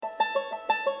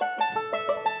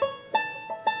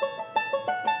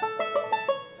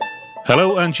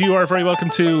Hello, and you are very welcome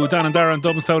to Dan and Dara on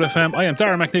Dublin South FM. I am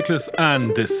Dara McNicholas,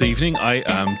 and this evening I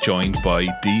am joined by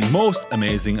the most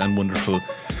amazing and wonderful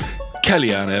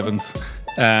Kellyanne Evans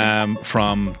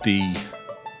from the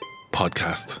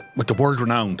podcast with the world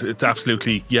renowned. It's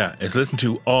absolutely, it's listened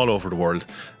to all over the world.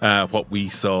 What we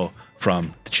saw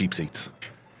from the cheap seats.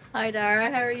 Hi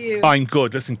Dara, how are you? I'm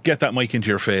good. Listen, get that mic into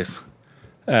your face.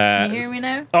 Can you hear me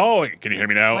now? Oh, can you hear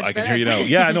me now? Much I can better. hear you now.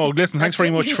 Yeah, no. Listen, thanks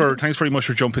very much for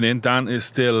jumping in. Dan is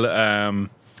still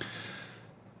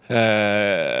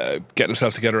getting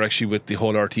himself together actually with the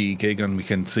whole RTE gig, and we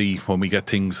can see when we get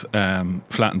things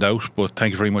flattened out. But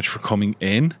thank you very much for coming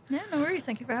in. Yeah, no worries.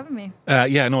 Thank you for having me.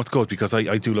 No, it's good because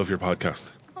I do love your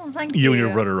podcast. Oh, thank you. You and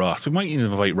your brother Ross. We might even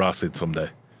invite Ross in someday.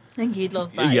 I think he'd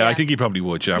love that. Yeah, I think he probably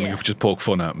would. Yeah, I mean, Yeah. we could just poke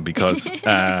fun at him because, we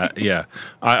will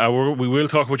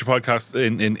talk about your podcast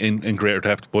in greater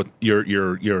depth. But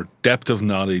your depth of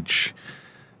knowledge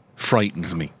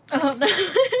frightens me. Oh no!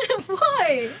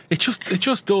 Why? It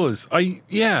just does. I'm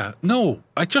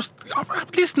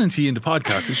listening to you in the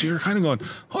podcast this year, kind of going,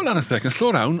 hold on a second,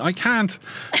 slow down. I can't.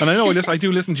 And I know I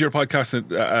do listen to your podcast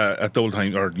at the old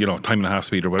time, or time and a half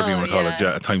speed, or whatever you want to call it,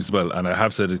 at times as well. And I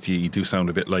have said it to you, you do sound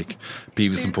a bit like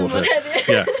Beavis and Butthead.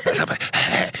 Yeah.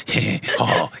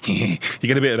 You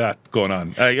get a bit of that going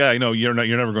on. I know you're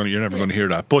never going to hear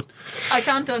that, but I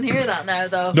can't unhear that now,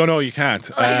 though. no, you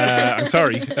can't. I'm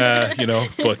sorry. But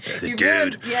You've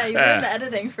dude. ruined the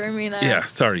editing for me now. Yeah,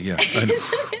 sorry, yeah. I know.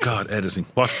 God, editing.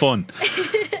 What fun.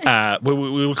 We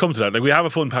will come to that. Like, we have a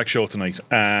fun-packed show tonight.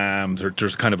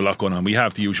 There's kind of a lot going on. We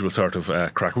have the usual sort of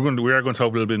crack. We are going to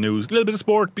talk a little bit of news, a little bit of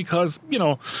sport, because, I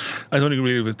don't think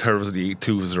really the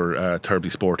two of us are terribly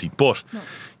sporty. But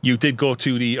you did go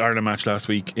to the Ireland match last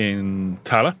week in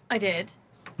Tala. I did.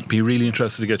 Be really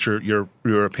interested to get your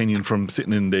opinion from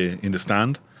sitting in the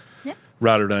stand.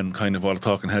 Rather than kind of all the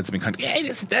talking heads have been kind of,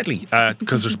 this is deadly.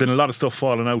 Because there's been a lot of stuff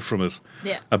falling out from it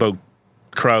about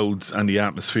crowds and the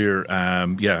atmosphere.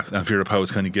 And Vera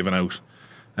Pauw's kind of given out.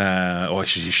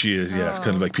 She is, It's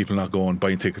kind of like people not going,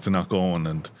 buying tickets and not going,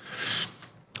 and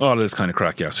all of this kind of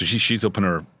crack, So she's up on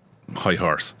her high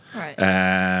horse. Right.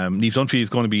 Niamh Dunphy is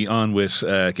going to be on with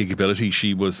Gigability.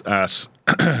 She was at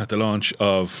the launch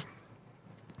of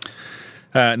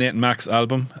Nathan Mack's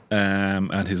album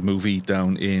and his movie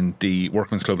down in the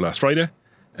Workman's Club last Friday.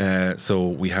 So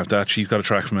we have that. She's got a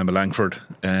track from Emma Langford.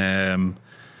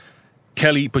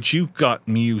 Kelly, but you got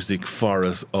music for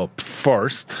us up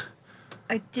first.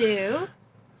 I do.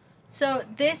 So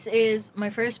this is my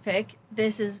first pick.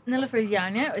 This is Nilüfer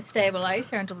Yanya with Stable Ice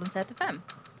here on Dublin South FM.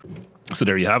 So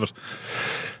there you have it.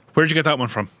 Where'd you get that one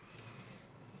from?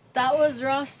 That was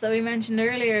Ross that we mentioned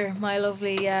earlier, my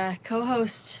lovely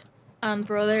co-host and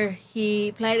brother.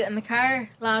 He played it in the car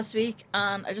last week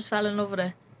and I just fell in love with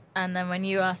it. And then when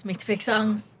you asked me to pick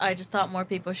songs, I just thought more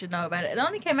people should know about it. It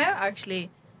only came out actually,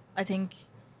 I think,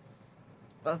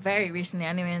 very recently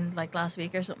anyway, in like last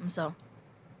week or something. So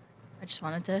I just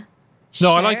wanted to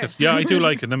I like it. Yeah, I do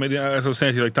like it. I mean, as I was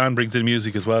saying to you, like, Dan brings in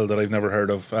music as well that I've never heard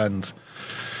of, and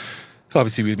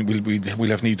obviously we'll have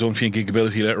Niamh Dunphy and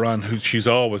Gigability later on. She's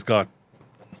always got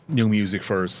new music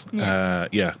for us. And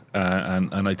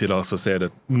I did also say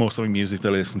that most of the music that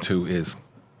I listen to is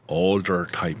older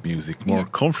type music, more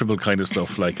comfortable kind of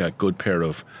stuff, like a good pair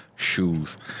of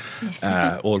shoes,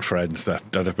 old friends that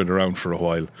have been around for a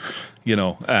while,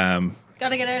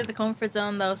 Gotta get out of the comfort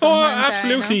zone though.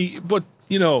 Absolutely, but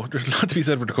there's a lot to be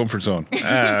said for the comfort zone.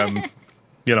 There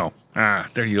you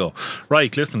go.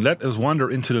 Right, listen, let us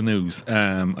wander into the news,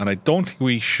 and I don't think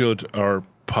we should or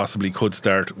possibly could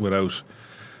start without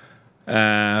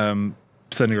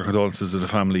sending our condolences to the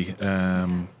family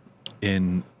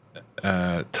in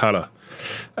Tala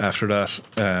after that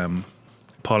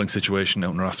appalling situation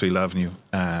out in Rossville Avenue.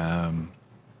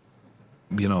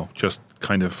 Just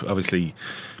kind of, obviously,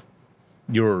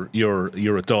 you're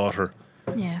a daughter.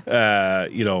 Yeah.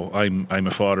 I'm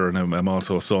a father and I'm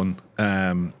also a son.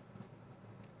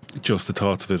 Just the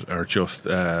thoughts of it are just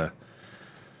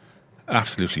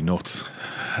absolutely nuts.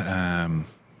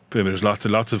 There's lots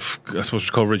of I suppose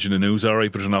coverage in the news, all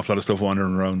right, but there's an awful lot of stuff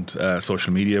wandering around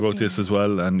social media about this as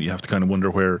well, and you have to kind of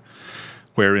wonder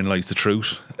wherein lies the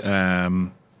truth.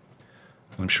 I'm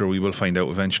sure we will find out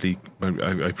eventually.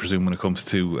 I presume when it comes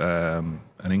to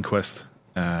an inquest,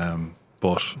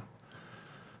 but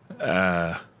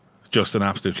just an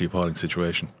absolutely appalling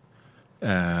situation.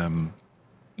 Yeah,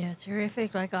 it's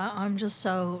horrific. Like I'm just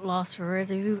so lost for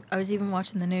words. I was even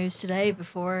watching the news today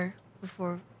before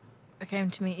I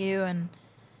came to meet you, and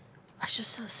I was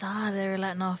just so sad. They were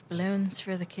letting off balloons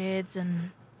for the kids, and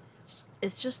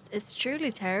it's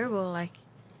truly terrible. Like,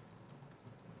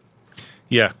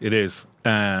 Yeah, it is.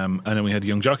 And then we had a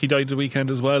young jockey died the weekend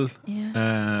as well.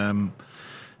 Yeah.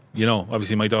 You know,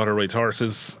 obviously my daughter rides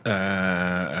horses,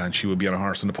 and she would be on a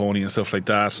horse and a pony and stuff like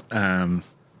that.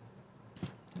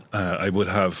 I would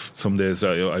have some days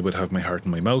I would have my heart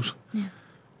in my mouth. Yeah.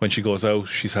 When she goes out,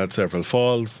 she's had several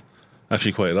falls,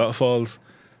 actually quite a lot of falls.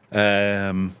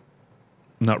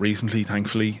 Not recently,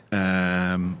 thankfully.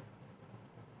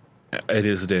 It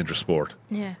is a dangerous sport.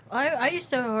 Yeah. I used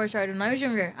to have a horse ride when I was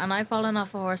younger, and I've fallen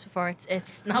off a horse before.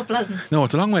 It's not pleasant. No,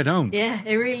 it's a long way down. Yeah,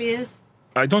 it really is.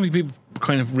 I don't think people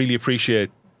kind of really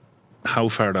appreciate how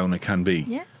far down it can be.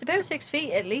 Yeah, it's about 6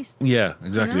 feet at least. Yeah,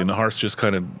 exactly. You know? And the horse just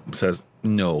kind of says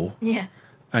no, Yeah.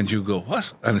 and you go,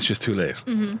 what? And it's just too late.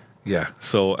 Mm-hmm. Yeah.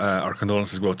 So our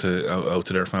condolences go out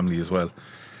to their family as well.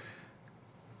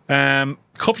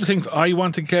 Couple of things I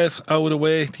want to get out of the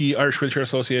way. The Irish Wheelchair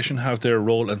Association have their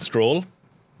Roll and Stroll,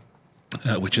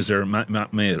 which is their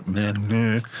major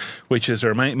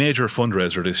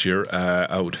fundraiser this year,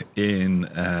 out in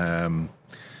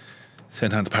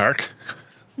St. Anne's Park,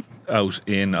 out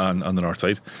on the north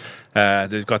side.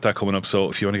 They've got that coming up, so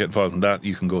if you want to get involved in that,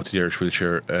 you can go to the Irish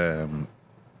Wheelchair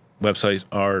website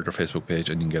or their Facebook page,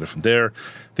 and you can get it from there.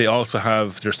 They also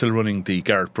they're still running the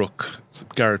Garrett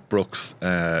Brooks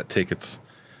tickets.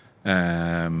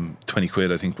 20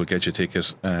 quid I think will get you a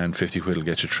ticket, and 50 quid will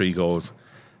get you 3 goes.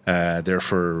 They're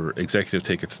for executive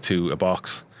tickets to a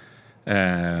box.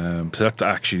 So that's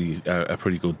actually a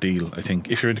pretty good deal, I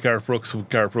think. If you're into Garrett Brooks, would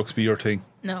Garrett Brooks be your thing?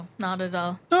 No, not at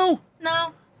all. No,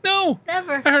 No,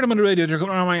 never. I heard him on the radio. They're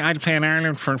going, I'd play in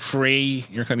Ireland for free.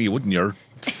 You're kind of, you wouldn't, you're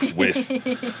Swiss.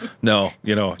 No,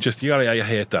 I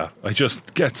hate that. I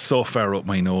just get so far up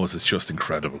my nose, it's just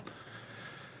incredible.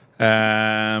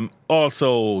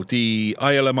 Also, the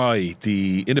ILMI,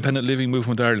 the Independent Living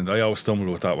Movement Ireland, I always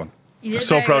stumble with that one. You did I'm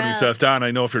so very proud of well. yourself, Dan.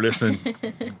 I know if you're listening,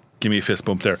 give me a fist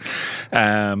bump there.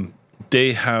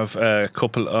 They have a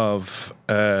couple of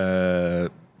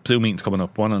Zoom meetings coming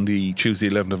up. One on the Tuesday,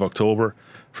 11th of October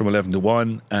from 11 to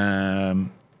 1. And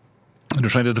they're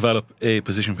trying to develop a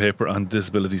position paper on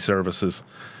disability services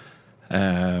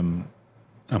and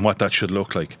what that should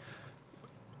look like.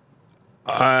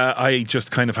 I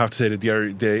just kind of have to say that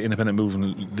the independent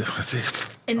movement,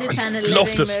 Independent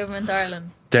loved Living it. Movement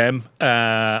Ireland. Them,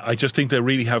 I just think they've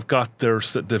really have got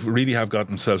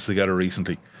themselves together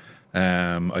recently.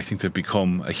 I think they've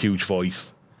become a huge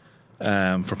voice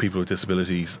for people with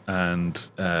disabilities, and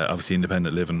obviously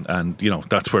independent living, and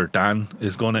that's where Dan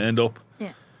is going to end up.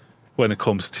 Yeah. When it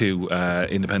comes to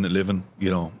independent living,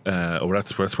 or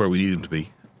that's where we need him to be.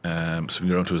 So we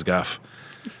go down to his gaff,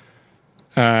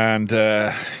 and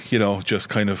just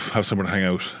kind of have somewhere to hang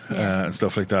out and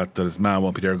stuff like that. That his mum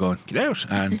won't be there going, get out,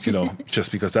 and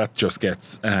just because that just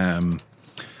gets kind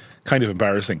of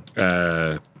embarrassing.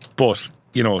 But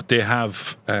they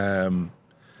have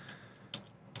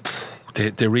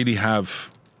they really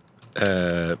have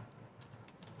they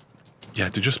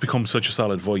just become such a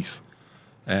solid voice.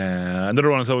 Another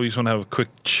one I always want to have a quick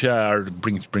chat or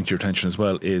bring to your attention as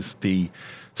well is the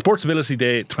Sportsability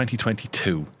Day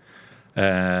 2022.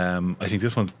 I think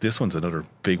this one's another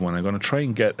big one. I'm going to try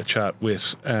and get a chat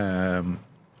with South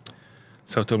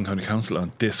Dublin County Council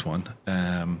on this one.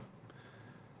 And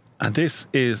this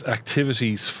is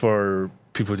activities for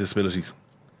people with disabilities.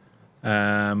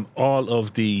 All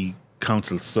of the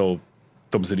councils, so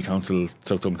Dublin City Council,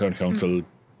 South Dublin County Council,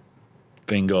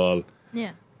 Fingal,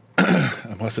 Yeah.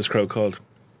 and what's this crowd called?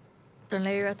 Don't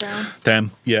lay your down.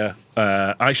 Them, yeah.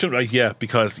 I should,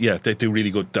 because they do really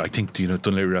good. I think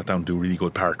Dunleary Rathdown do really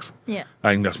good parks. Yeah. I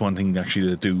think that's one thing actually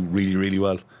they do really, really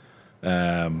well.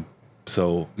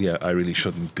 So yeah, I really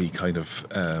shouldn't be kind of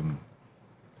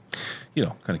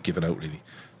giving out really.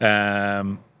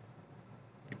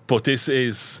 But this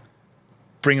is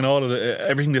bringing all of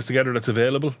everything that's together that's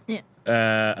available. Yeah.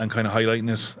 And kind of highlighting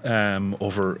it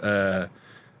over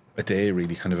a day,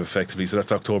 really, kind of effectively. So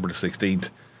that's October the 16th,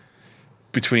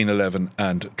 between 11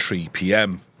 and 3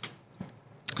 p.m.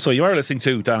 So you are listening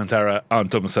to Dan and Tara on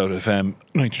Dublin South FM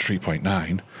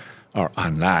 93.9 or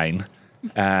online.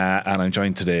 And I'm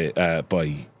joined today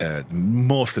by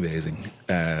most amazing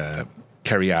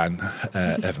Kerry-Ann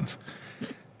Evans.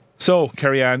 So,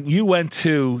 Kerry-Ann, you went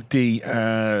to the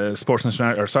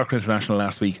Soccer International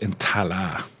last week in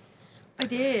Tallaght. I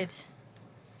did.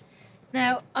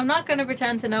 Now, I'm not going to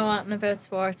pretend to know anything about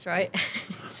sports, right?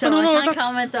 So No, I can't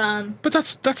comment on... But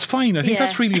that's fine. I think Yeah.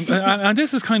 that's really... and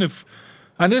this is kind of...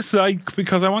 And this,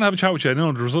 because I want to have a chat with you. I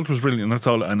know the result was brilliant, and that's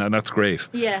all, and that's great.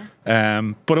 Yeah.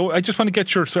 But I just want to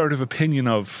get your sort of opinion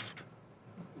of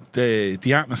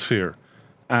the atmosphere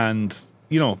and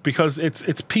you know, because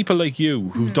it's people like you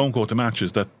who don't go to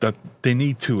matches that they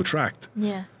need to attract.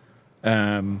 Yeah.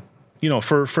 You know,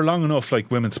 for long enough,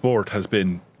 like women's sport has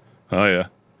been,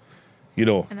 you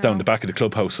know, down the back of the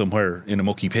clubhouse somewhere in a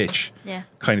mucky pitch,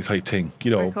 kind of type thing.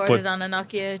 You know, recorded on a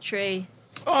Nokia tree.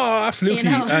 Oh, absolutely. You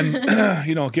know? And,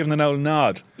 you know, giving an old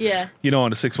nod. Yeah. You know,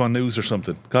 on the 6-1 News or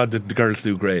something. God, did the girls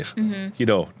do great. Mm-hmm. You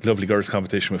know, lovely girls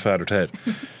competition with Father Ted.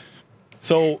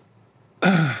 So,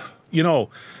 you know,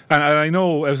 and I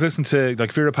know I was listening to,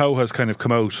 like, Vera Pauw has kind of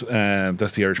come out,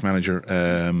 that's the Irish manager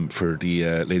for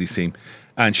the ladies team,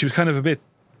 and she was kind of a bit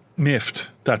miffed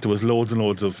that there was loads and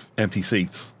loads of empty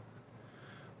seats.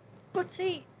 But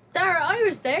see, Dara, I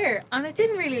was there, and it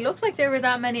didn't really look like there were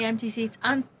that many empty seats.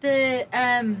 And the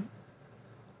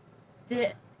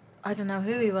I don't know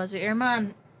who he was, but your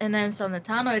man announced on the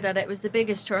tannoy that it was the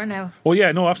biggest turnout. Oh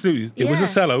yeah, no, absolutely. It was a Yeah.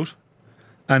 sellout,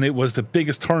 and it was the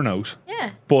biggest turnout.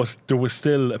 Yeah. But there was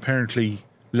still apparently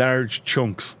large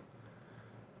chunks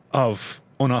of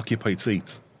unoccupied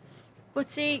seats. But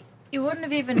see, you wouldn't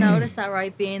have even noticed that,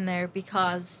 right, being there,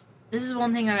 because this is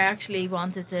one thing I actually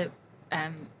wanted to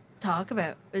talk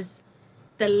about, was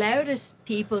the loudest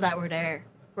people that were there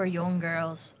were young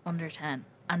girls under 10,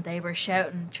 and they were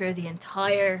shouting through the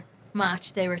entire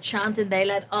match. They were chanting, they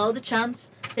led all the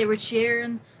chants, they were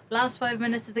cheering. Last 5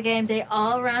 minutes of the game, they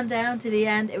all ran down to the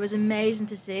end. It was amazing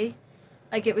to see.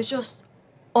 Like, it was just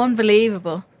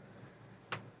unbelievable.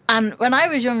 And when I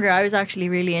was younger, I was actually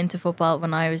really into football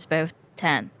when I was about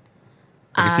 10.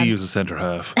 I can see you as a centre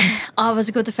half. I was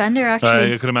a good defender,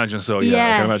 actually. I could imagine so,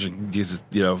 yeah. I can imagine Jesus,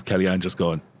 you know, Kellyanne just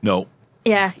going, no.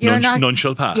 Yeah, you're none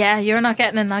shall pass. Yeah, you're not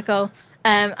getting in that goal.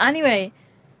 Anyway,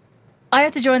 I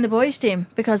had to join the boys' team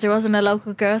because there wasn't a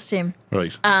local girls' team.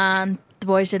 Right. And the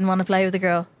boys didn't want to play with the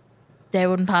girl. They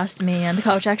wouldn't pass to me, and the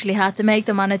coach actually had to make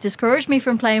them, and it discouraged me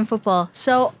from playing football.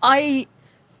 So I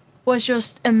was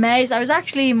just amazed. I was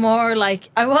actually more like,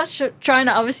 I was trying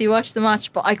to obviously watch the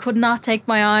match, but I could not take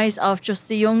my eyes off just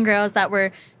the young girls that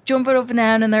were jumping up and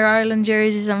down in their Ireland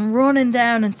jerseys and running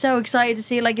down, and so excited to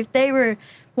see, like, if they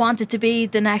wanted to be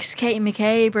the next Katie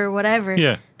McCabe or whatever,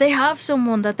 they have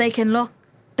someone that they can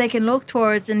look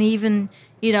towards. And even,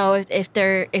 you know, if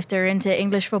they're into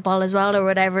English football as well or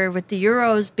whatever, with the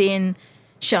Euros being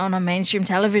shown on mainstream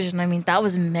television, I mean, that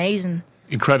was amazing.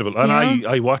 Incredible. And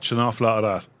I watched an awful lot of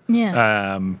that.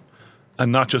 Yeah.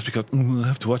 And not just because I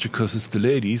have to watch it because it's the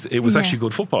ladies. It was actually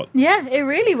good football. Yeah, it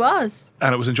really was.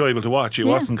 And it was enjoyable to watch. It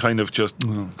wasn't kind of just,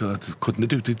 oh God, couldn't they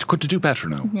do better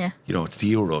now? Yeah. You know, it's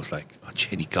the Euros, like, oh,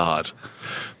 gee, God.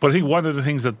 But I think one of the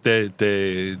things that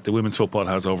the women's football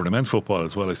has over the men's football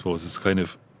as well, I suppose, is kind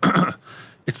of,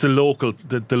 it's the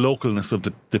localness of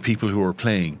the people who are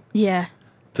playing. Yeah.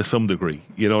 To some degree.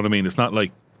 You know what I mean? It's not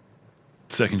like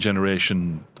second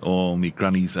generation, oh, me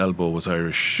granny's elbow was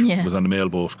Irish, was on the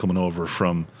mailboat coming over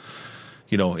from,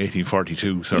 you know,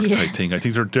 1842 sort of type thing. I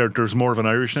think there's more of an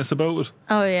Irishness about it.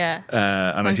 Oh, yeah.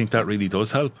 And I think that really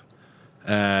does help.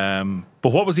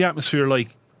 But what was the atmosphere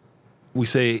like, we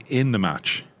say, in the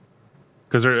match?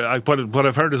 Because what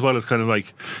I've heard as well is kind of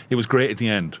like, it was great at the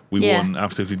end. We won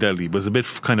absolutely deadly. It was a bit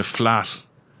kind of flat.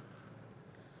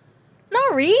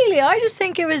 Not really. I just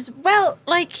think it was, well,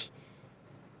 like,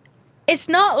 it's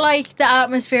not like the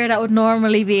atmosphere that would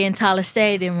normally be in Tallaght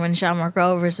Stadium when Shamrock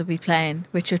Rovers would be playing,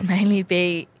 which would mainly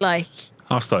be like...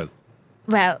 hostile.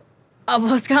 Well, I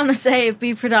was going to say it'd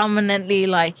be predominantly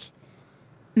like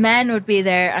men would be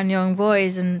there and young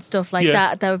boys and stuff like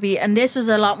that. That would be, and this was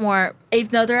a lot more,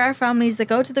 even though there are families that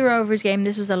go to the Rovers game,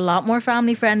 this was a lot more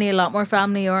family friendly, a lot more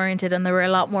family oriented, and there were a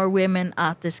lot more women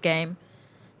at this game.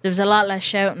 There was a lot less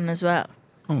shouting as well.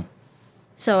 Oh.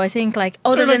 So I think, like,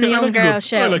 other than the young girls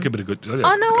shouting. I like a bit of good. Oh, no,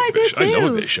 I do too. I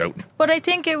love a bit of shouting. But I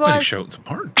think it was... I think shouting's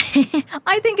important.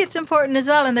 I think it's important as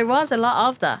well, and there was a lot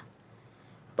of that.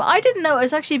 But I didn't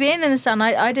notice, actually being in the stand,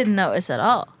 I didn't notice at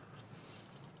all.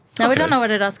 Now, I don't know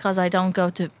whether that's because I don't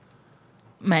go to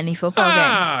many football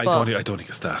games. I don't think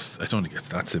it's that. I don't think it's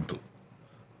that simple.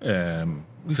 At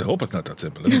least I hope it's not that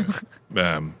simple.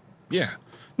 Anyway. Yeah.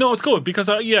 No, it's good because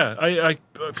probably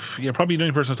the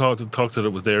only person I talked to that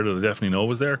was there that I definitely know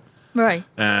was there. Right.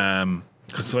 Because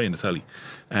I saw you in the telly.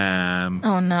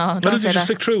 Oh no! But did you just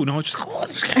flick through? No,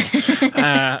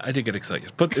 I did get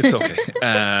excited, but it's okay.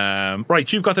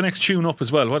 Right, you've got the next tune up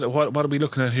as well. What are we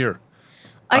looking at here?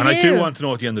 I do want to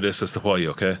know at the end of this as to why.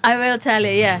 Okay. I will tell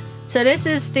you. Yeah. So this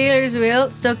is Steelers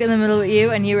Wheel, Stuck in the Middle with You,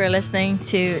 and you were listening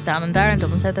to Dan and Darren,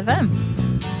 Dublin South FM.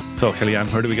 So,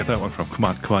 Kellyanne, where do we get that one from?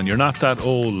 Come on, you're not that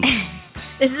old.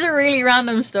 This is a really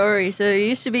random story. So there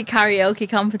used to be karaoke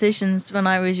competitions when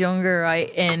I was younger, right,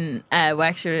 in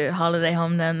Wexford Holiday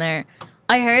Home down there.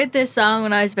 I heard this song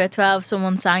when I was about 12.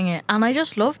 Someone sang it, and I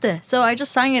just loved it. So I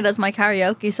just sang it as my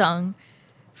karaoke song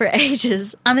for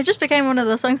ages, and it just became one of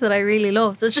those songs that I really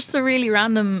loved. It's just a really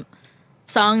random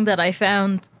song that I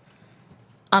found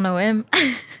on a whim.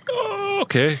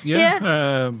 Okay,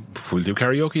 yeah. We'll do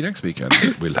karaoke next week, and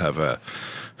we'll have a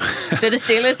Bit of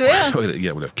Steelers wheel.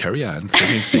 yeah, we'll have Kerry Ann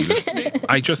singing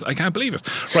Steelers. I can't believe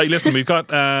it. Right, listen, we've got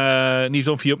Niamh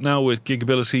Dunphy up now with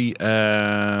Gigability.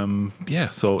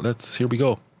 So here we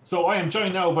go. So I am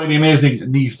joined now by the amazing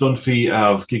Niamh Dunphy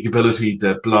of Gigability,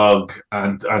 the blog,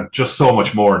 and just so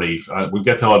much more, Niamh. We'll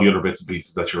get to all the other bits and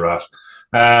pieces that you're at.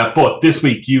 But this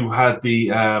week you had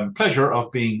the pleasure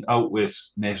of being out with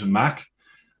Nathan Mack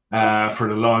for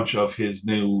the launch of his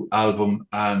new album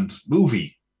and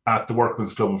movie at the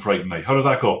Workman's Club on Friday night. How did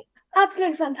that go?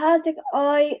 Absolutely fantastic.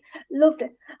 I loved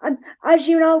it. And as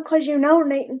you know, because you know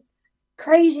Nathan,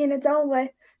 crazy in its own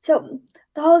way. So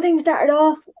the whole thing started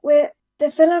off with the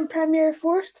film premiere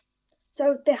first.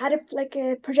 So they had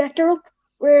a projector up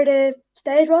where the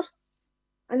stage was,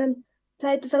 and then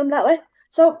played the film that way.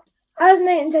 So as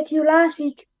Nathan said to you last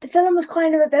week, the film was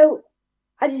kind of about,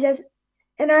 as he says,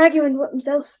 an argument with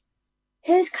himself.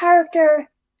 His character,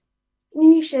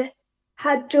 Nisha,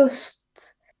 had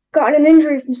just gotten an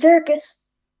injury from circus,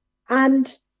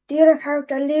 and the other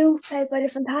character, Lou, played by the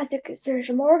fantastic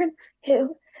Saoirse Morgan,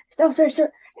 Saoirse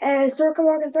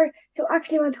Morgan, who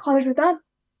actually went to college with Dan,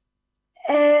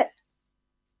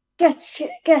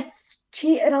 gets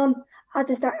cheated on at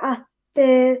the start of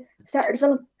the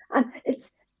film, and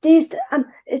it's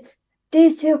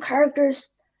these two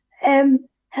characters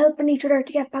helping each other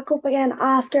to get back up again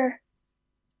after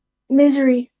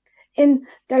misery in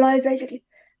their lives, basically.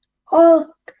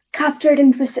 All captured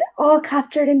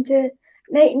into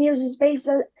Nathan uses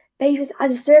basis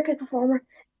as a circus performer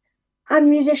and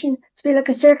musician to be like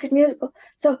a circus musical.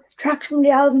 So tracks from the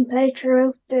album played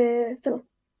throughout the film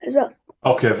as well.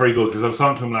 Okay, very good. Because I was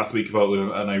talking to him last week about it,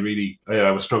 and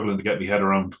I was struggling to get my head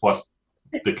around what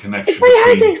the connection. It's very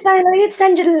hard to explain. I need to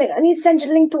send you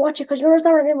the link to watch it, because you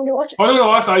understand what I mean when you watch it. Oh no,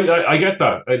 I get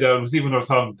that. I was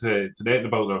talking to Nathan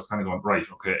about it. I was kind of going, right,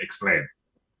 okay, explain.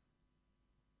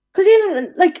 Because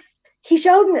even he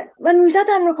showed me when we sat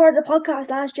down and recorded the podcast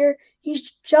last year. He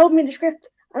showed me the script,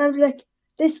 and I was like,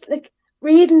 "This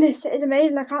reading this is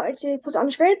amazing. I can't wait to put it on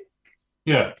the screen."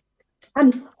 Yeah.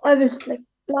 And I was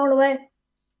blown away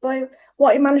by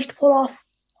what he managed to pull off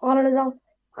all on his own,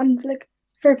 and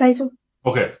fair play to him.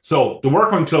 Okay, so the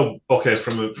Workman Club,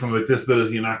 from a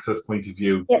disability and access point of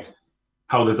view, yes.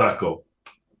 How did that go?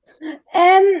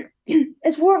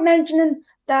 It's worth mentioning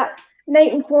that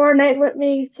Nathan coordinated with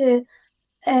me to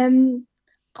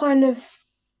kind of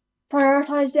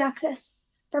prioritise the access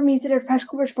for me to the press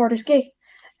coverage for this gig.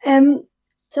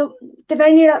 So the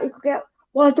venue that we could get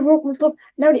was the Workman's Club.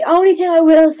 Now the only thing I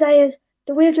will say is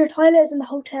the wheelchair toilet is in the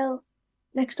hotel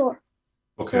next door.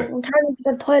 Okay. So when Karen to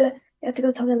the toilet, you have to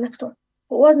go to the toilet next door.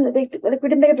 It wasn't a big, we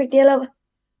didn't make a big deal of it.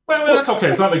 Well, that's okay.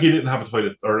 It's not like you didn't have a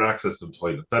toilet or access to the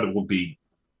toilet. That would be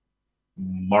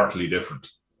markedly different.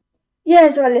 Yeah,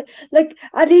 so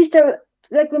at least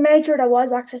we made sure there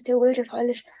was access to a wheelchair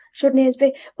toilet, shouldn't need to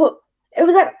be. But it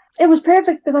was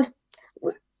perfect because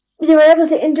we were able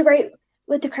to integrate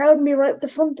with the crowd and be right at the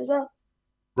front as well.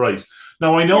 Right.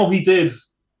 Now I know he did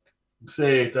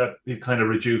say that he kind of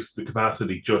reduced the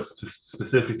capacity just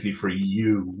specifically for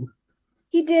you.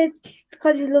 He did,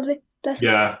 because he's lovely.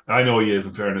 Yeah, I know he is,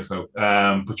 in fairness now.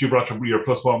 But you brought your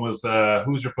plus one was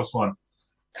who was your plus one?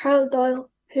 Carl Doyle.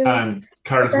 And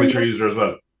Carl's a wheelchair user as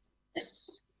well.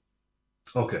 Yes.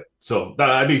 Okay, so that,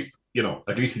 at least he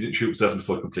didn't shoot himself in the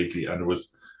foot completely, and there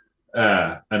was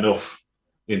enough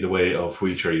in the way of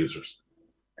wheelchair users.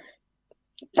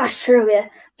 That's true, yeah.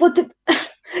 But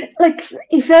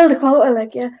he failed the quota,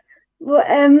 yeah. But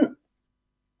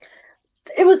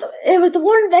it was the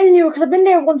one venue, because I've been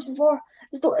there once before.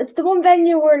 It's the one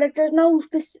venue where there's no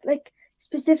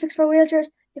specifics for wheelchairs.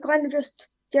 You kind of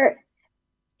you're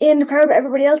in the crowd with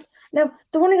everybody else. Now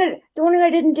the one thing I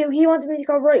didn't do, he wanted me to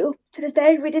go right up to the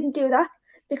stage. We didn't do that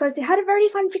because they had a very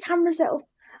fancy camera set up.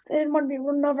 I didn't want to be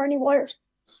running over any wires.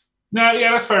 No,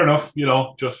 yeah, that's fair enough.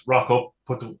 Just rock up,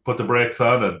 put the brakes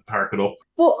on, and park it up.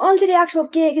 But onto the actual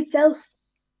gig itself,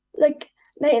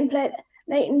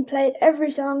 Nathan played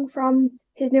every song from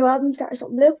his new album, Start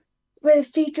Something Blue, with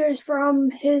features from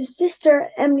his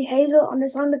sister Emily Hazel on the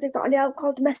song that they've got on the album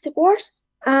called Domestic Wars,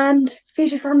 and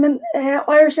features from an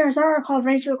Irish singer called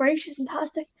Rachel Gray. She's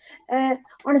fantastic.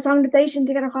 On a song that they sing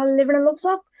together called Living a Love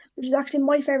Song, which is actually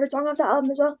my favourite song of that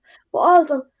album as well. But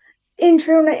also, in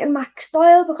true Nathan Mack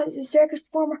style, because he's a circus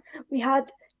performer, we had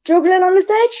juggling on the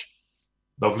stage.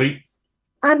 Lovely.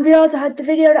 And we also had the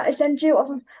video that I sent you of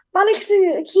him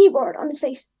balancing a keyboard on his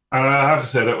face. And I have to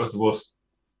say that was the most.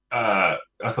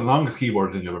 That's the longest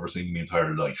keyboard thing I've ever seen in my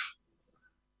entire life.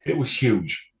 It was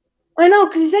huge. I know,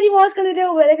 because he said he was going to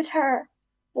do it with a guitar,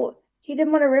 but he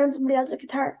didn't want to ruin somebody else's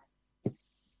guitar.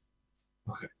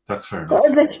 Okay, that's fair So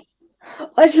enough.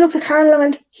 I just looked at Carl and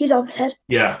went, he's off his head.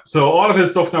 Yeah, so all of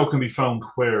his stuff now can be found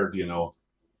where, do you know?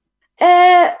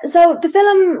 So the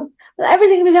film,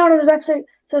 everything can be found on his website.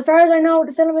 So as far as I know,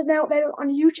 the film is now available on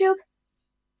YouTube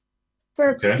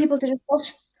for people to just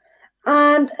watch.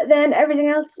 And then everything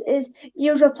else is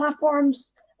usual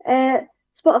platforms,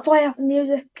 Spotify, Apple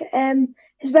Music,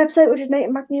 his website, which is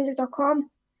nathanmacmusic.com.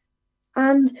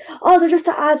 And also just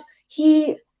to add,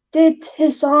 he did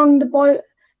his song, The Boy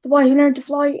Who Learned to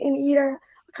Fly, in either,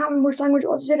 I can't remember which language it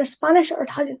was either Spanish or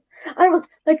Italian. And it was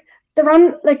like the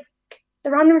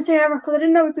randomest thing ever, because I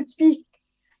didn't know we could speak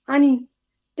any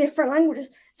different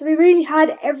languages. So we really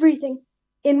had everything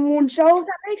in one show, if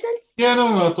that makes sense. Yeah,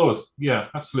 no, it does. Yeah,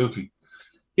 absolutely.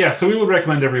 Yeah, so we would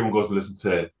recommend everyone goes and listens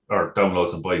to or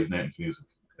downloads and buys Nathan's music.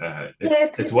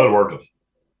 It's well worth it.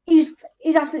 He's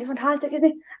absolutely fantastic,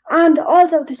 isn't he? And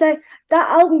also to say that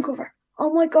album cover.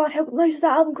 Oh my God, how nice is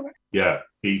that album cover? Yeah,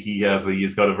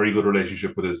 he's got a very good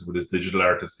relationship with his digital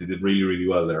artist. He did really, really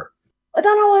well there. I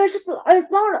don't know.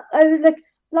 I was like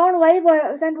blown away by it.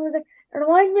 I was like, it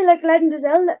reminds me like Legend of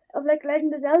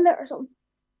Zelda or something.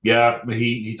 Yeah,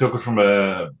 he took it from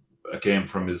a game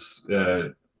from his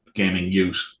gaming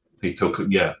youth. He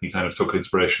kind of took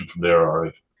inspiration from there. All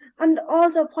right. And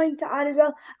also a point to add as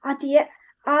well, at the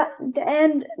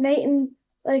end, Nathan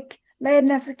like made an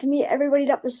effort to meet everybody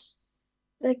that was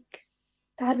like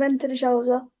that had went to the show as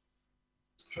well.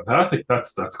 Fantastic.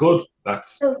 That's good.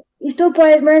 So he stood by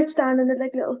his merch stand and did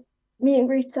like little meet and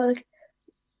greet. So like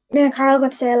me and Carl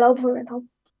got to say hello before we went home.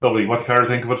 Lovely. What did Carl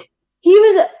think of it?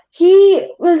 He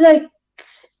was like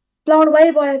blown away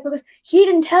by it, because he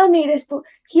didn't tell me this, but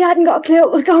he hadn't got a clue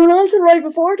what was going on till right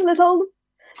before till I told him.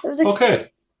 I was like, okay.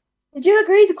 Did you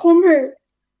agree to come here?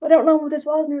 I don't know what this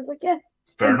was. And he was like, yeah.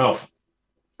 Fair enough.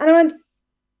 And I went,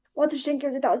 what did you think? He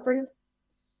was like, that was brilliant.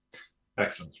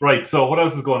 Excellent. Right, so what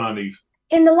else is going on, Eve?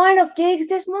 In the line of gigs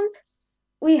this month,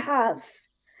 we have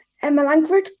Emma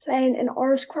Langford playing in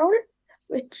Oris Cronin,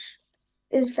 which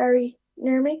is very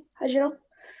near me, as you know.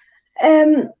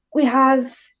 We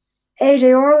have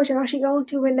AJ Oro, which I'm actually going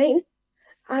to with Nathan.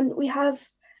 And we have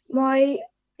my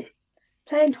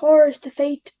playing Taurus to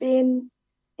Fate being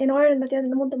in Ireland at the end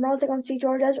of the month, and we're also going to see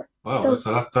George Ezra. Wow,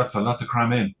 so that's a lot to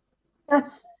cram in.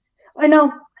 I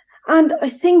know. And I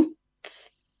think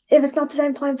if it's not the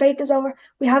same time Fate is over,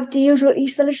 we have the usual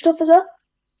East Village stuff as well.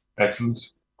 Excellent.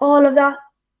 All of that.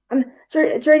 And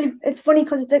it's funny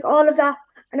because it's like all of that,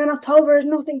 and then October is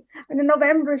nothing, and then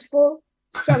November is full.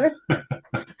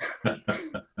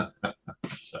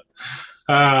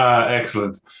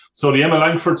 Excellent. So the Emma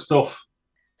Langford stuff.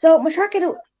 So my track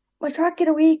of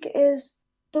the week is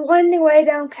The Winding Way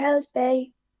Down Kells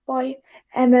Bay by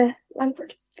Emma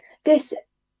Langford. This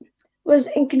was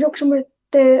in conjunction with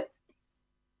the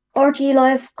RTE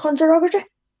Live concert orchestra.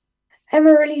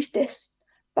 Emma released this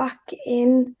back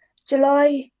in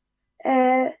July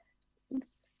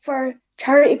for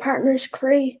charity partners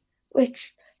Cree,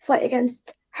 which fight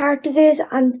against heart disease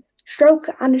and stroke,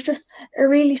 and it's just a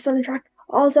really stunning track.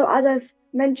 Also, as I've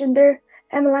mentioned there,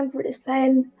 Emma Langford is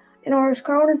playing in Oris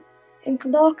Cronin in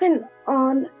Clondalkin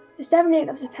on the 17th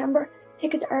of September.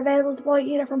 Tickets are available to buy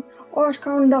either from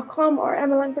oriscronin.com or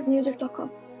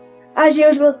emmalangfordmusic.com. As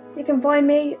usual, you can find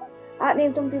me at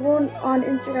NeveDumpy1 on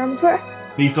Instagram and Twitter.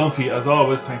 Neve Dunphy, as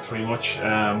always, thanks very much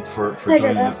for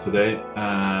joining us today.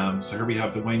 So here we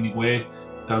have The Winding Way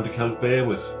Down to Kells Bay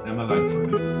with Emma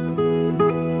Langford.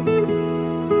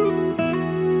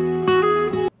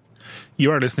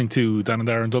 You are listening to Dan and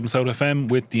Darren Dublin South FM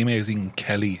with the amazing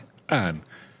Kelly Ann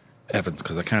Evans,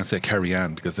 because I can't say Carrie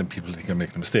Ann because then people think I'm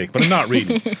making a mistake, but I'm not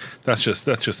really. that's just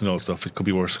an old stuff. It could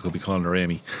be worse. It could be calling her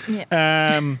Amy.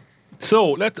 Yeah.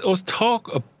 So let us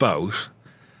talk about.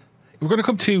 We're going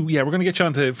to get you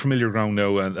onto familiar ground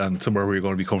now and somewhere where you're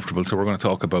going to be comfortable. So we're going to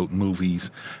talk about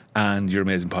movies and your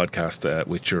amazing podcast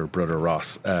with your brother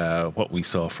Ross, what we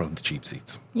saw from the cheap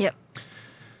seats. Yep.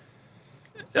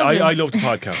 I love the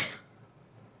podcast.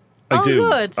 I do.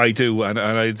 Good. I do. And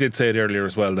I did say it earlier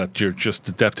as well that you're just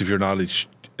the depth of your knowledge,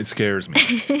 it scares me.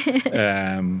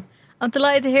 I'm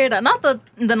delighted to hear that. Not that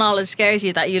the knowledge scares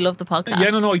you, that you love the podcast. Yeah,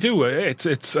 no, I do.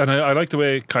 It's and I like the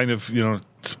way kind of,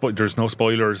 there's no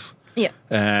spoilers. Yeah.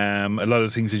 A lot of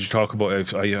the things that you talk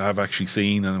about I have actually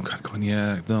seen, and I'm kind of going,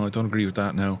 yeah, no, I don't agree with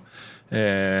that now.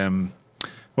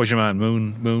 What's your man?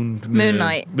 Moon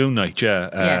Knight. Moon Knight,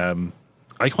 yeah.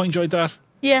 I quite enjoyed that.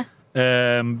 Yeah.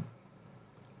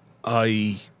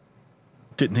 I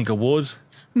didn't think I would.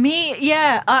 Me,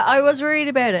 yeah. I was worried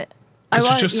about it.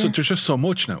 There's just so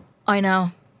much now. I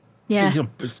know. Yeah. You know,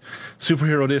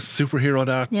 superhero this, superhero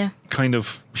that. Yeah. Kind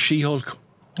of She-Hulk.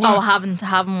 Oh, I haven't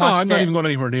watched I'm not even going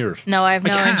anywher near it. No, I have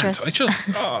no can't. interest.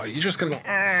 You just gotta go in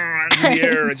the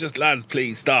air and just, lads,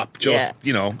 please stop. Just,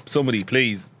 somebody,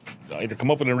 please, either come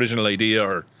up with an original idea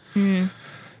or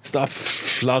stop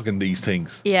flogging these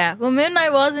things. Yeah. Well, Moon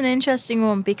Knight was an interesting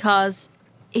one because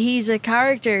he's a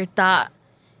character that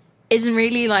isn't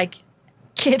really like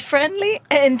kid friendly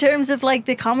in terms of like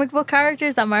the comic book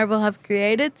characters that Marvel have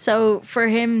created. So for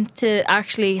him to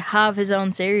actually have his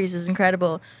own series is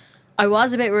incredible. I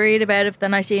was a bit worried about it, but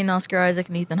then I seen Oscar Isaac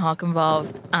and Ethan Hawke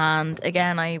involved, and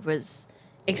again I was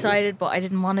excited, but I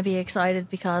didn't want to be excited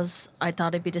because I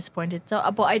thought I'd be disappointed. So,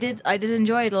 but I did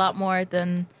enjoy it a lot more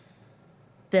than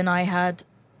I had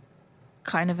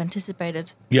kind of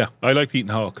anticipated. Yeah, I liked Ethan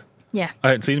Hawke. Yeah, I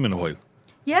hadn't seen him in a while.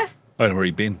 Yeah, I don't know where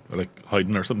he'd been, like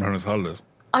hiding or something on his holidays.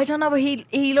 I don't know, but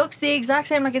he looks the exact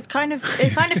same. Like it's kind of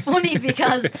funny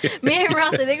because me and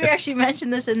Ross, I think we actually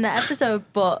mentioned this in the episode,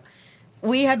 but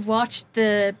we had watched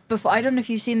the before. I don't know if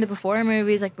you've seen the Before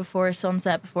movies, like Before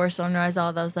Sunset, Before Sunrise,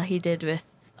 all those that he did with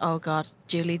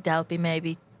Julie Delpy.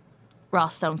 Maybe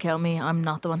Ross, don't kill me. I'm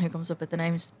not the one who comes up with the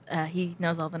names. He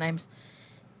knows all the names.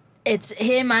 It's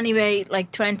him anyway.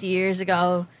 Like 20 years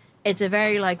ago. It's a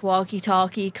very like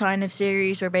walkie-talkie kind of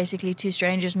series where basically two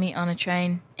strangers meet on a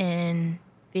train in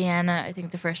Vienna. I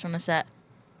think the first one is set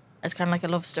as kind of like a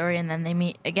love story, and then they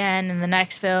meet again in the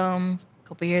next film a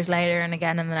couple of years later, and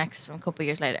again in the next film a couple of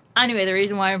years later. Anyway, the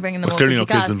reason why I'm bringing them up clearly is no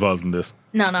because... kids involved in this.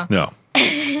 No.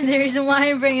 The reason why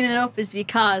I'm bringing it up is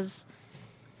because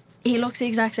he looks the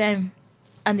exact same,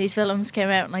 and these films came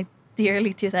out in like the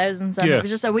early 2000s, and it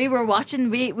was just we were watching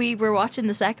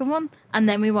the second one, and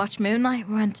then we watched Moon Knight,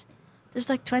 and we went, there's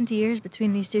like 20 years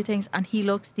between these two things, and he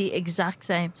looks the exact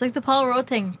same. It's like the Paul Rudd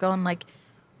thing, going like,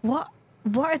 what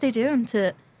are they doing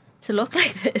to look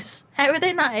like this? How are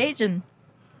they not aging?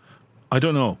 I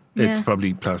don't know. Yeah. It's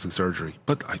probably plastic surgery,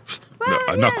 but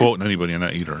I'm not quoting anybody on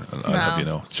that either. I'll have you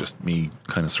know, it's just me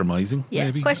kind of surmising. Yeah,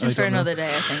 maybe. questions for another day,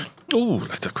 I think. Oh,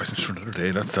 that's a questions for another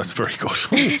day. That's very good.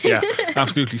 Oh, yeah,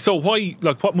 absolutely. So why,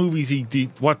 like, what movies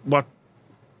what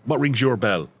rings your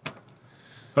bell?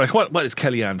 Like, what is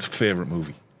Kellyanne's favourite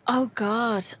movie? Oh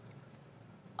God.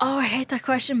 Oh, I hate that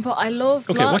question, but I love...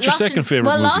 Okay, what's your second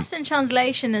favourite movie? Lost in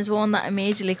Translation is one that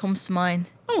immediately comes to mind.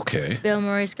 Okay. Bill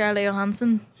Murray, Scarlett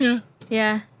Johansson. Yeah.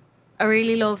 Yeah. I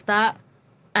really love that.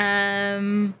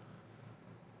 I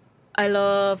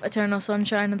love Eternal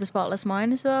Sunshine of the Spotless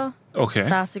Mind as well. Okay.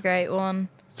 That's a great one.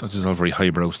 That's just all very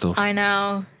highbrow stuff. I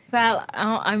know. Well,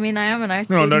 I mean, I am an art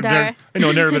student. I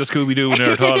know never a bit of Scooby-Doo in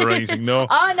there at all or anything, no.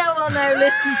 Oh, no, well, no,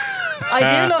 listen.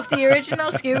 I do love the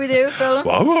original Scooby-Doo films.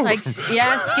 Wow. Like,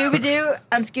 yeah, Scooby-Doo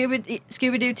and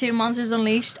Scooby-Doo 2 Monsters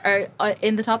Unleashed are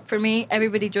in the top for me.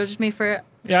 Everybody judges me for it.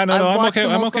 Yeah, no, I'm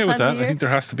okay with that. I think there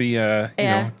has to be, you know,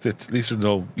 at least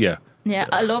yeah. Yeah,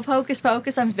 I love Hocus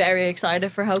Pocus. I'm very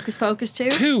excited for Hocus Pocus 2.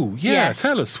 2? Yeah, yes.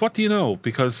 Tell us. What do you know?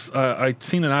 Because I'd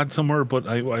seen an ad somewhere, but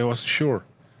I wasn't sure.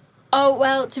 Oh,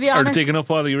 well, to be honest... Are they digging up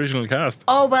all the original cast?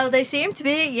 Oh, well, they seem to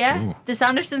be, yeah. Ooh. The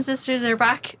Sanderson sisters are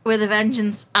back with a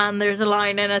vengeance, and there's a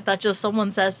line in it that just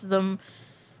someone says to them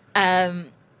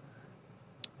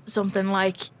something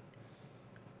like,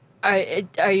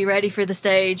 are you ready for the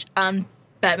stage? And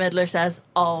Bette Midler says,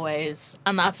 always.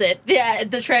 And that's it. Yeah,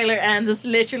 the trailer ends. It's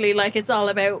literally like it's all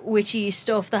about witchy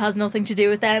stuff that has nothing to do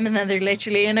with them, and then they're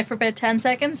literally in it for about 10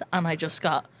 seconds, and I just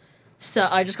got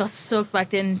sucked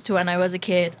back into when I was a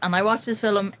kid, and I watch this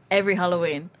film every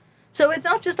Halloween. So it's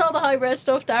not just all the highbrow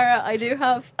stuff, Dara. I do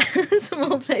have some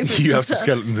old favourites. You have some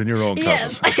skeletons in your own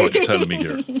closet. That's what you're telling me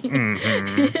here.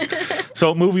 Mm-hmm.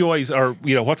 So movie-wise, or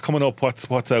you know, what's coming up?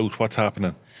 What's out? What's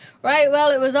happening? Right. Well,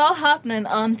 it was all happening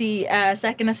on the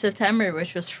 2nd of September,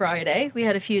 which was Friday. We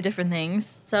had a few different things.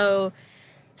 So,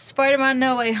 Spider-Man: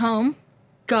 No Way Home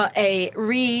got a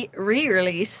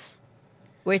re-release.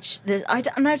 Which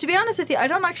now, to be honest with you, I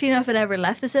don't actually know if it ever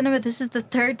left the cinema. This is the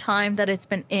third time that it's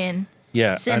been in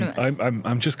cinemas. And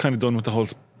I'm just kind of done with the whole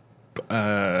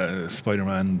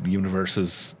Spider-Man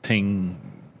universes thing.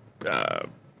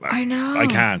 I know. I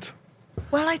can't.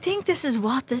 Well, I think this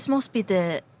must be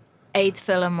the 8th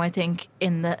film, I think,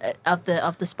 in of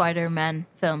the Spider-Man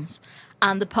films.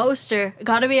 And the poster,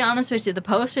 gotta be honest with you, the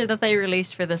poster that they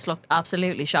released for this looked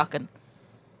absolutely shocking.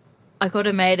 I could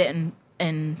have made it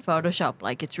in Photoshop.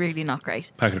 Like, it's really not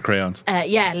great. Packet of crayons.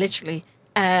 Yeah, literally.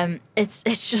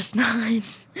 It's just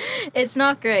not. It's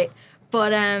not great.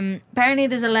 But apparently,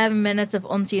 there's 11 minutes of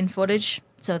unseen footage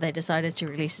so they decided to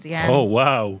release it again. Oh,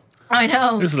 wow. I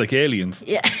know. This is like Aliens.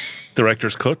 Yeah.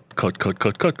 Director's cut.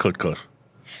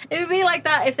 It would be like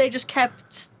that if they just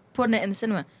kept putting it in the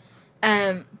cinema.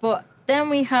 But then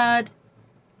we had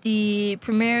the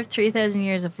premiere of 3,000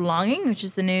 Years of Longing, which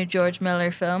is the new George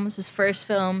Miller film. It's his first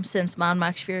film since Mad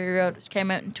Max Fury Road, which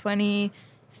came out in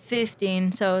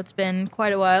 2015, so it's been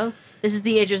quite a while. This is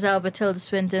the Idris Elba, Tilda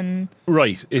Swinton.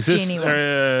 Right. Is this... Genie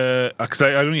one. Because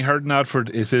I only heard an ad for it.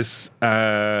 Is this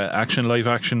action, live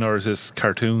action, or is this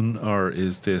cartoon, or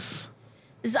is this...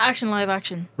 This is action, live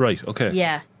action. Right, okay.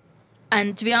 Yeah.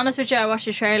 And to be honest with you, I watched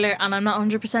the trailer and I'm not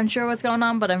 100% sure what's going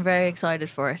on, but I'm very excited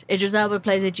for it. Idris Elba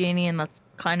plays a genie and that's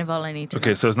kind of all I need to know.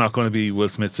 Okay, so it's not going to be Will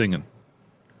Smith singing?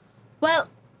 Well,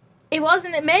 it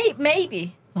wasn't.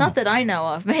 Maybe. Not that I know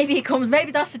of. Maybe it comes.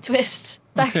 Maybe that's the twist.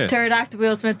 That third act,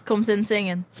 Will Smith comes in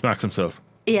singing. Smacks himself.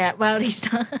 Yeah, well,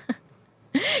 he's not.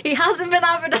 He hasn't been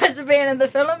advertised as being in the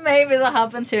film. Maybe that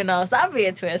happens. Who knows? That'd be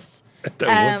a twist.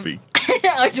 That would be.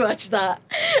 I'd watch that.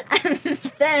 And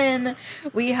then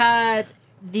we had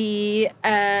the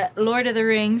Lord of the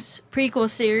Rings prequel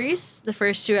series. The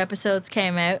first 2 episodes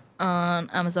came out on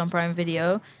Amazon Prime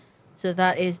Video. So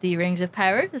that is the Rings of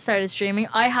Power that started streaming.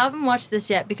 I haven't watched this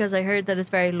yet because I heard that it's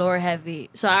very lore heavy.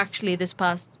 So actually this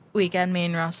past weekend, me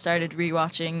and Ross started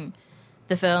rewatching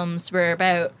the films. We're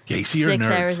about 6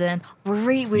 hours in.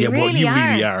 We really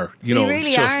are. You know, we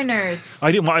really are nerds.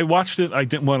 I watched it. I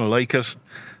didn't want to like it.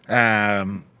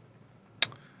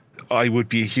 I would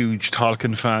be a huge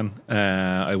Tolkien fan.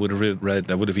 I would have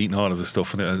read. I would have eaten all of his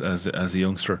stuff as a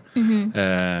youngster, and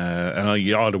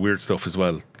all the weird stuff as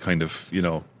well. Kind of, you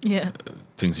know,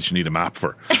 things that you need a map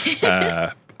for.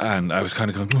 And I was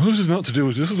kind of going, this is not to do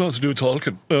with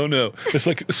Tolkien. Oh no, it's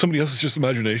like somebody else's just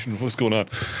imagination of what's going on.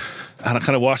 And I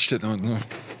kind of watched it and I went, oh,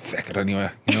 fuck it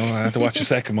anyway. You know, I had to watch the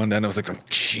second one then. I was like, oh,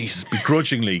 Jesus,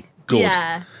 begrudgingly good.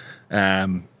 Yeah.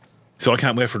 So I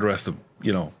can't wait for the rest of them,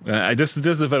 you know. This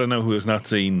is a fella now who has not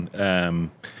seen,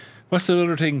 what's the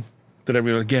other thing that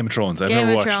everyone, Game of Thrones. I've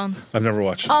never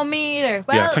watched it. Oh, me either.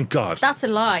 Well, yeah, thank God. That's a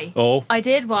lie. Oh. I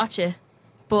did watch it,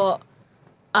 but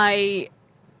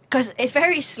because it's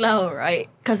very slow, right?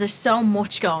 Because there's so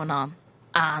much going on.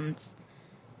 And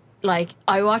like,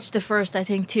 I watched the first, I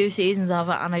think, 2 seasons of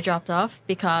it and I dropped off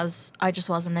because I just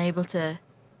wasn't able to.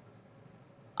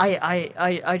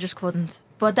 I just couldn't.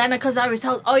 But then, because I was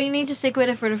told, you need to stick with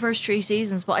it for the first 3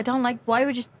 seasons. But I don't like, why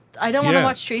would you, I don't want to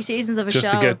watch 3 seasons of a show.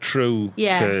 Just to get through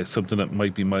to something that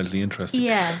might be mildly interesting.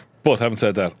 Yeah. But having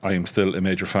said that, I am still a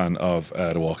major fan of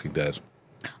The Walking Dead.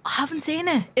 I haven't seen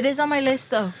it. It is on my list,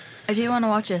 though. I do want to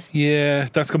watch it. Yeah,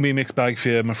 that's going to be a mixed bag for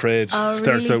you, I'm afraid. Oh,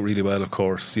 Starts out really well, of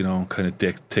course, you know, kind of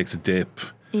takes a dip,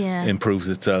 improves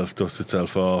itself, dusts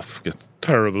itself off, gets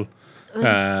terrible.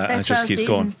 And it just keeps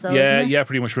going. Though, yeah,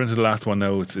 pretty much. We're into the last one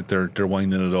now. They're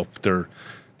winding it up. They're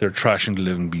trashing the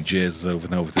living BJs over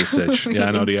now at this stage. Yeah,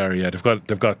 I know they are. Yeah, they've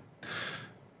got.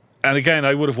 And again,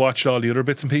 I would have watched all the other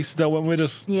bits and pieces that went with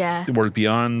it. Yeah, The World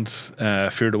Beyond,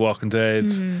 Fear the Walking Dead,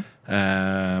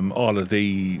 all of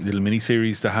the little mini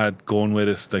series they had going with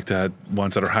it. Like they had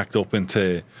ones that are hacked up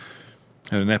into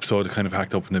an episode, kind of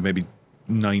hacked up into maybe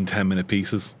 9-10 minute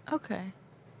pieces. Okay.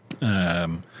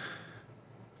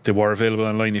 They were available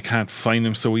online. You can't find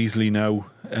them so easily now.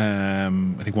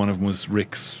 I think one of them was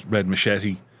Rick's Red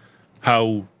Machete.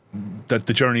 How that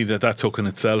the journey that took in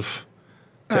itself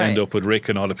to end up with Rick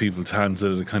and all the people's hands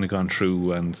that had kind of gone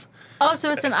through. And so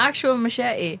it's an actual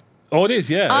machete. Oh, it is.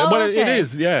 Yeah. Well, okay. it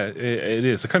is. Yeah, it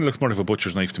is. It kind of looks more of a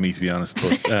butcher's knife to me, to be honest.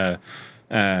 But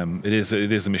it is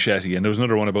a machete. And there was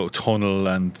another one about a tunnel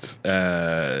and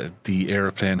the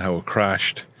airplane, how it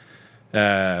crashed.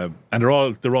 And they're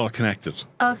all connected.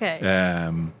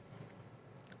 Okay.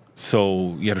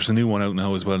 So yeah, there's a new one out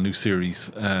now as well, new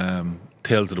series,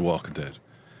 Tales of the Walking Dead,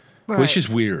 which is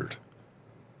weird.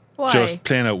 Why? Just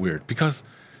plain out weird, because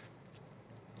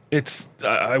it's.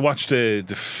 I watched the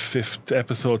 5th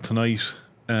episode tonight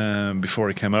before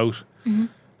it came out,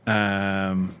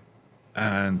 and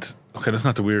okay, that's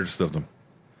not the weirdest of them.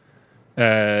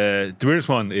 The weirdest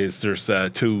one is there's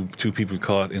two people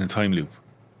caught in a time loop.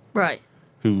 Right.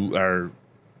 Who are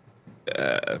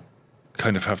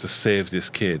kind of have to save this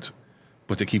kid,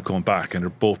 but they keep going back, and they're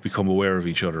both become aware of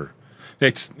each other.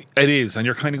 It is, and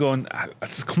you're kind of going,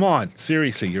 come on,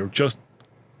 seriously, you're just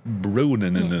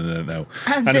ruining it now.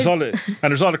 And there's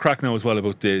all the crack now as well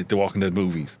about the Walking Dead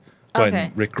movies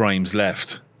when Rick Grimes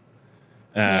left,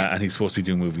 and he's supposed to be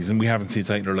doing movies, and we haven't seen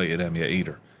sight or light of them yet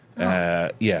either.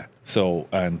 So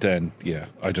and then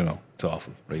I don't know. It's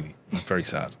awful, really. It's very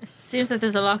sad. It seems like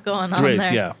there's a lot going on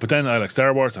there. Yeah. But then I like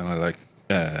Star Wars and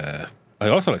I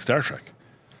also like Star Trek.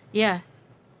 Yeah.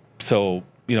 So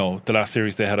the last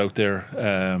series they had out there.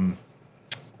 Can't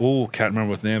remember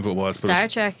what the name of it was. Star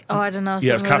Trek. Oh, I don't know.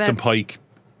 Yeah, it's something Captain about Pike.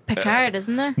 Picard,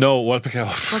 isn't there? No, well, Picard.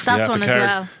 But that's one Picard,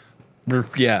 as well.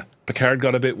 Yeah, Picard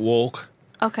got a bit woke.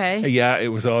 Okay. Yeah, it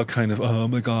was all kind of, oh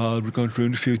my God, we're going to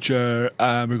ruin the future,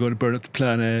 we're going to burn up the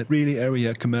planet. Really,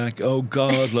 Arya, come back. Oh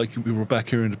God, like we were back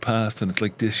here in the past, and it's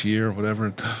like this year or whatever.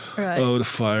 And, Right. Oh, the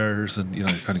fires, and you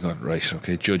kind of going, right,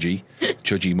 okay,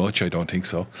 judgy much? I don't think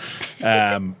so.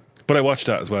 But I watched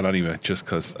that as well anyway, just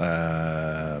because,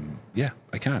 I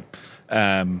can.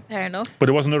 Fair enough. But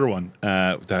there was another one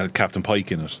that had Captain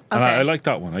Pike in it, and Okay. I liked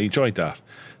that one. I enjoyed that.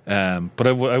 But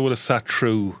I would have sat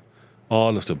through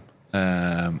all of them.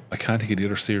 I can't think of the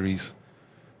other series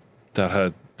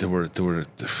that they were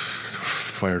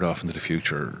fired off into the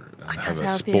future and have a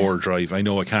spore drive. I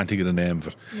know I can't think of the name of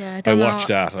it. Yeah, I I don't know. watched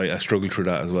that. I struggled through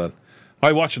that as well.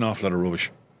 I watch an awful lot of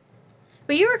rubbish.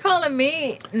 But you were calling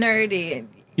me nerdy.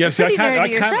 Yeah, You're see, pretty nerdy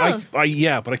yourself.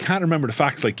 but I can't remember the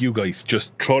facts like you guys.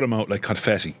 Just throw them out like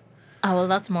confetti. Oh, well,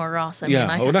 that's more Ross. I mean, I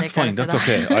Yeah, can that's take fine. credit That's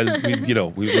for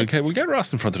that. okay. We'll get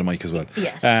Ross in front of the mic as well.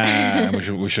 Yes. And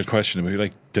we should question him. We'll be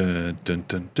like, dun, dun,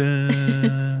 dun,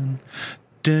 dun,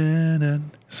 dun,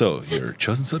 dun. So your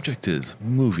chosen subject is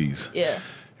movies. Yeah.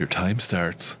 Your time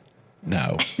starts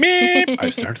now. Meep.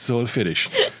 I've started, so I'll finish.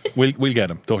 We'll get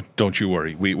him. Don't you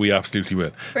worry. We absolutely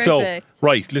will. So, Perfect.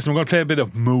 right, listen, we're going to play a bit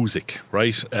of music,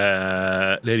 right?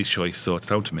 Ladies' choice, so it's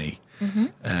down to me. Mm-hmm.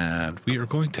 And we are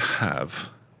going to have...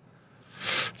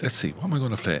 Let's see, what am I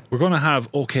going to play? We're going to have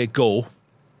OK Go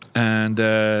and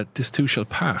This Too Shall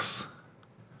Pass.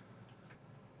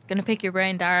 Gonna pick your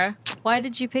brain, Dara. Why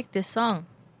did you pick this song?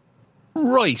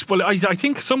 Right. Well, I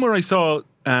think somewhere I saw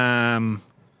there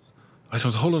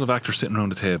was a whole lot of actors sitting around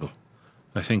the table.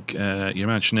 I think your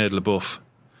man Sinead LaBeouf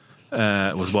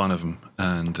was one of them.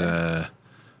 And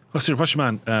what's your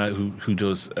man who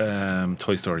does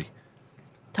Toy Story?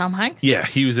 Tom Hanks? Yeah,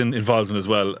 he was involved in it as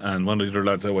well. And one of the other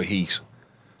lads out of Heat.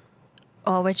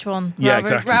 Oh, which one? Yeah, Robert,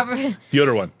 exactly. Robert. The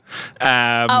other one.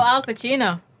 Al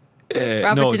Pacino.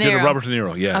 No, De Niro. Robert De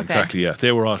Niro. Yeah, Okay. exactly. Yeah,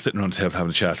 they were all sitting around the table having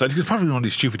a chat. So I think it's probably one of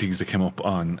these stupid things that came up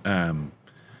on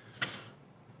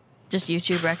Just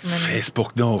YouTube recommended.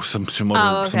 Facebook. No, some Oh,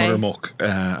 other okay. muck.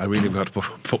 I really got to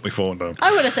put my phone down.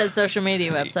 I would have said social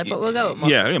media website, but we'll go with more.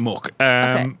 Yeah, muck.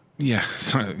 Okay. Yeah,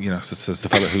 so, says the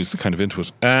fella who's kind of into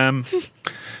it.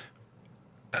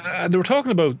 They were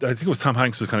talking about. I think it was Tom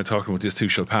Hanks was kind of talking about This Too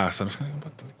Shall Pass, and I was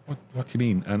like, what do you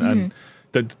mean? And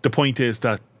the point is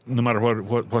that no matter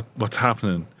what's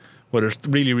happening, whether it's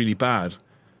really really bad,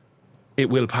 it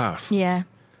will pass. Yeah.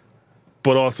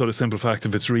 But also the simple fact,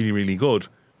 if it's really really good,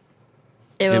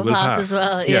 It will pass as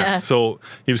well. Yeah. So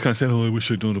he was kind of saying, "Oh, I wish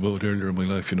I'd done about it earlier in my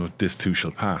life. This too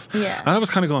shall pass." Yeah. And I was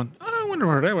kind of going, "I wonder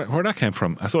where that came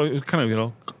from." And so I was kind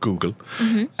of Google,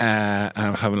 and I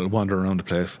was having a little wander around the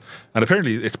place, and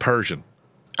apparently it's Persian.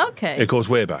 Okay. It goes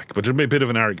way back, but there'd be a bit of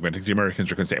an argument. I think the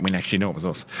Americans are going to say, "We actually know it was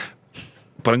us,"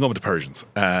 but I'm going with the Persians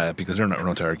because they're not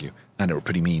around to argue, and they were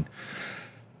pretty mean.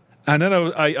 And then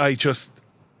I just.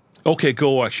 OK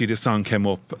Go, actually, this song came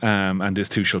up, and This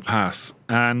Too Shall Pass.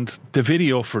 And the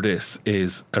video for this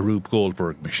is a Rube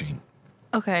Goldberg machine.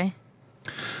 Okay.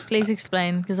 Please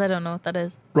explain, because I don't know what that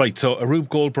is. Right, so a Rube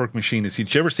Goldberg machine is,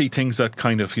 did you ever see things that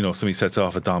kind of, somebody sets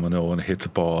off a domino and it hits a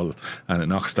ball and it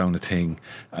knocks down a thing,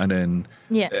 and then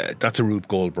Yeah. that's a Rube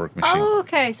Goldberg machine. Oh,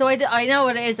 okay. So I know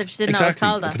what it is. I just didn't know it was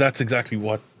called But that. that's exactly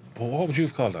what would you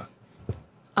have called that?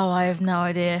 Oh, I have no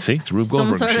idea. See, it's a Rube Some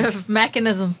Goldberg sort machine. of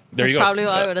mechanism. There That's you go. probably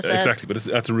what I would have said. Exactly, but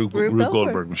that's a Rube Rube Goldberg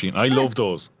Goldberg. machine. I love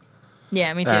those.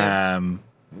 Yeah, me too.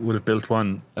 Would have built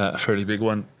one, a fairly big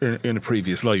one, in a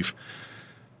previous life.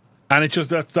 And it just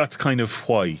that's kind of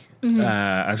why.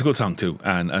 It's a good song too,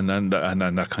 and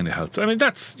that kind of helped. I mean,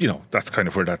 that's kind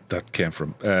of where that came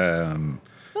from.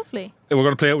 Lovely. We're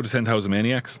going to play out with the 10,000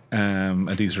 Maniacs, and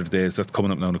these are the days that's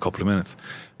coming up now in a couple of minutes.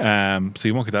 So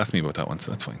you won't get to ask me about that one,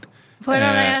 so that's fine. Why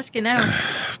don't I ask you now?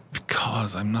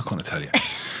 Because I'm not going to tell you.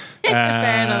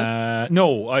 Fair enough. No,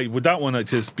 with that one,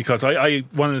 it's just because I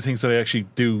one of the things that I actually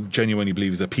do genuinely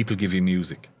believe is that people give you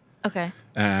music. Okay.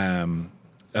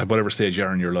 At whatever stage you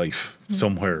are in your life,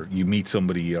 somewhere you meet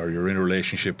somebody or you're in a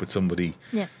relationship with somebody,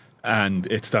 Yeah. and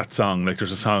it's that song. Like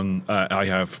there's a song I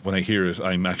have, when I hear it,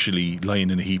 I'm actually lying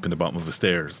in a heap in the bottom of the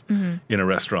stairs in a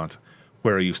restaurant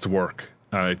where I used to work.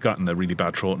 I'd gotten a really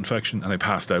bad throat infection and I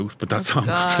passed out, but that song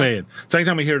was God. playing. So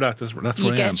anytime I hear that, that's where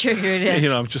You I get am. triggered,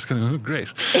 yeah. I'm just going, oh, great.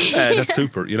 That's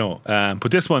super, But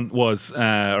this one was,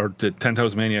 or the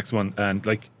 10,000 Maniacs one, and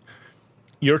like,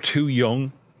 you're too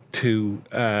young to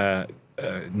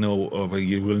know, or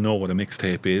you will know what a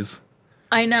mixtape is.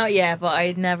 I know, yeah, but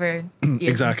I'd never. used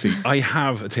Exactly. I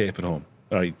have a tape at home.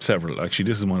 several. Actually,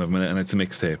 this is one of them, and it's a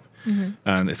mixtape.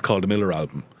 And it's called the Miller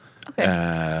Album.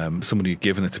 Okay. Somebody had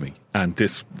given it to me. And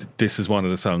this is one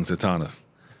of the songs that's on it.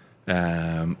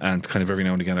 And kind of every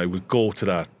now and again I would go to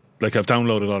that. Like, I've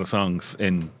downloaded a lot of songs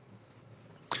in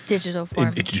digital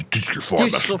format.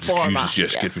 Digital format.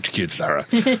 Jesus, yes. Get with your kids, Lara.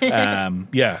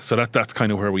 So that's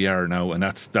kind of where we are now, and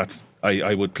that's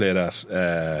I would play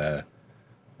that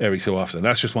every so often.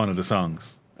 That's just one of the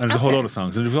songs, and there's a whole lot of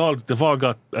songs, and they've all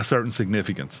got a certain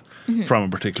significance from a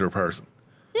particular person.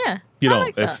 Yeah, you know, I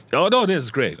like it's that. it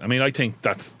is great. I mean, I think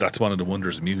that's one of the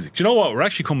wonders of music. Do you know what? We're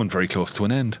actually coming very close to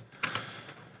an end.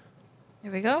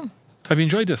 Here we go. Have you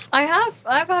enjoyed this? I have.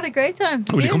 I've had a great time.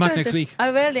 Will you come back enjoyed next this? week? I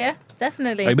will, yeah.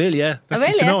 Definitely. I will, yeah. I will,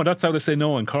 You yeah. know, that's how they say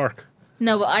no in Cork.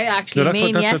 No, but I actually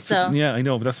mean yes, though. Yeah, I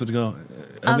know, but that's what they go.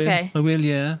 Okay. I will,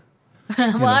 yeah.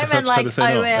 Well, I meant like,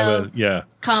 I will, yeah.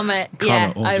 comma,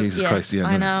 yeah. Oh, Jesus Christ, yeah.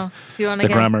 I know. If you want The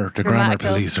to grammar grammatical.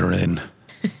 police are in.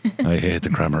 I hate the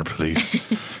grammar police.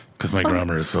 Because my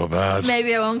grammar is so bad.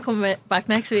 Maybe I won't come back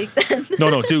next week then.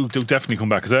 No, do definitely come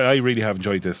back, because I really have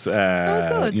enjoyed this.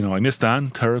 Good. You know, I miss Dan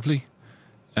terribly.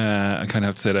 I kind of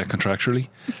have to say that contractually.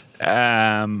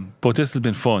 But this has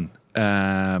been fun.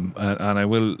 And I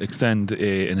will extend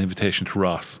an invitation to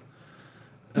Ross.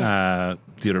 Yes.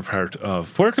 The other part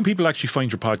of, where can people actually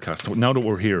find your podcast now that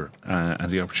we're here, and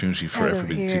the opportunity for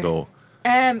everybody to go?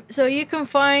 So you can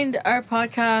find our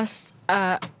podcast,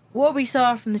 What We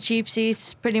Saw from the Cheap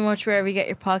Seats, pretty much wherever you get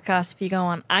your podcast. If you go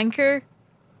on Anchor,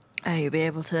 you'll be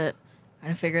able to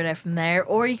kind of figure it out from there.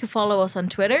 Or you can follow us on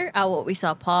Twitter at What We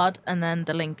Saw Pod, and then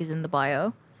the link is in the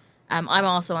bio. I'm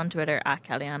also on Twitter at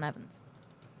Kellyanne Evans.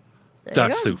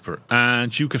 That's super.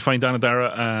 And you can find Dana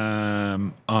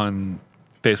Dara on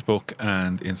Facebook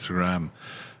and Instagram.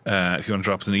 If you want to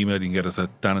drop us an email, you can get us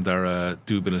at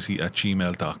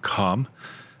danadaradoability@gmail.com.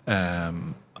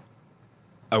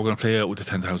 We're going to play out with the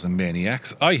 10,000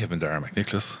 Maniacs. I have been Dara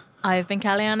McNicholas. I've been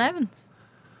Kellyanne Evans.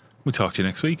 We'll talk to you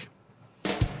next week.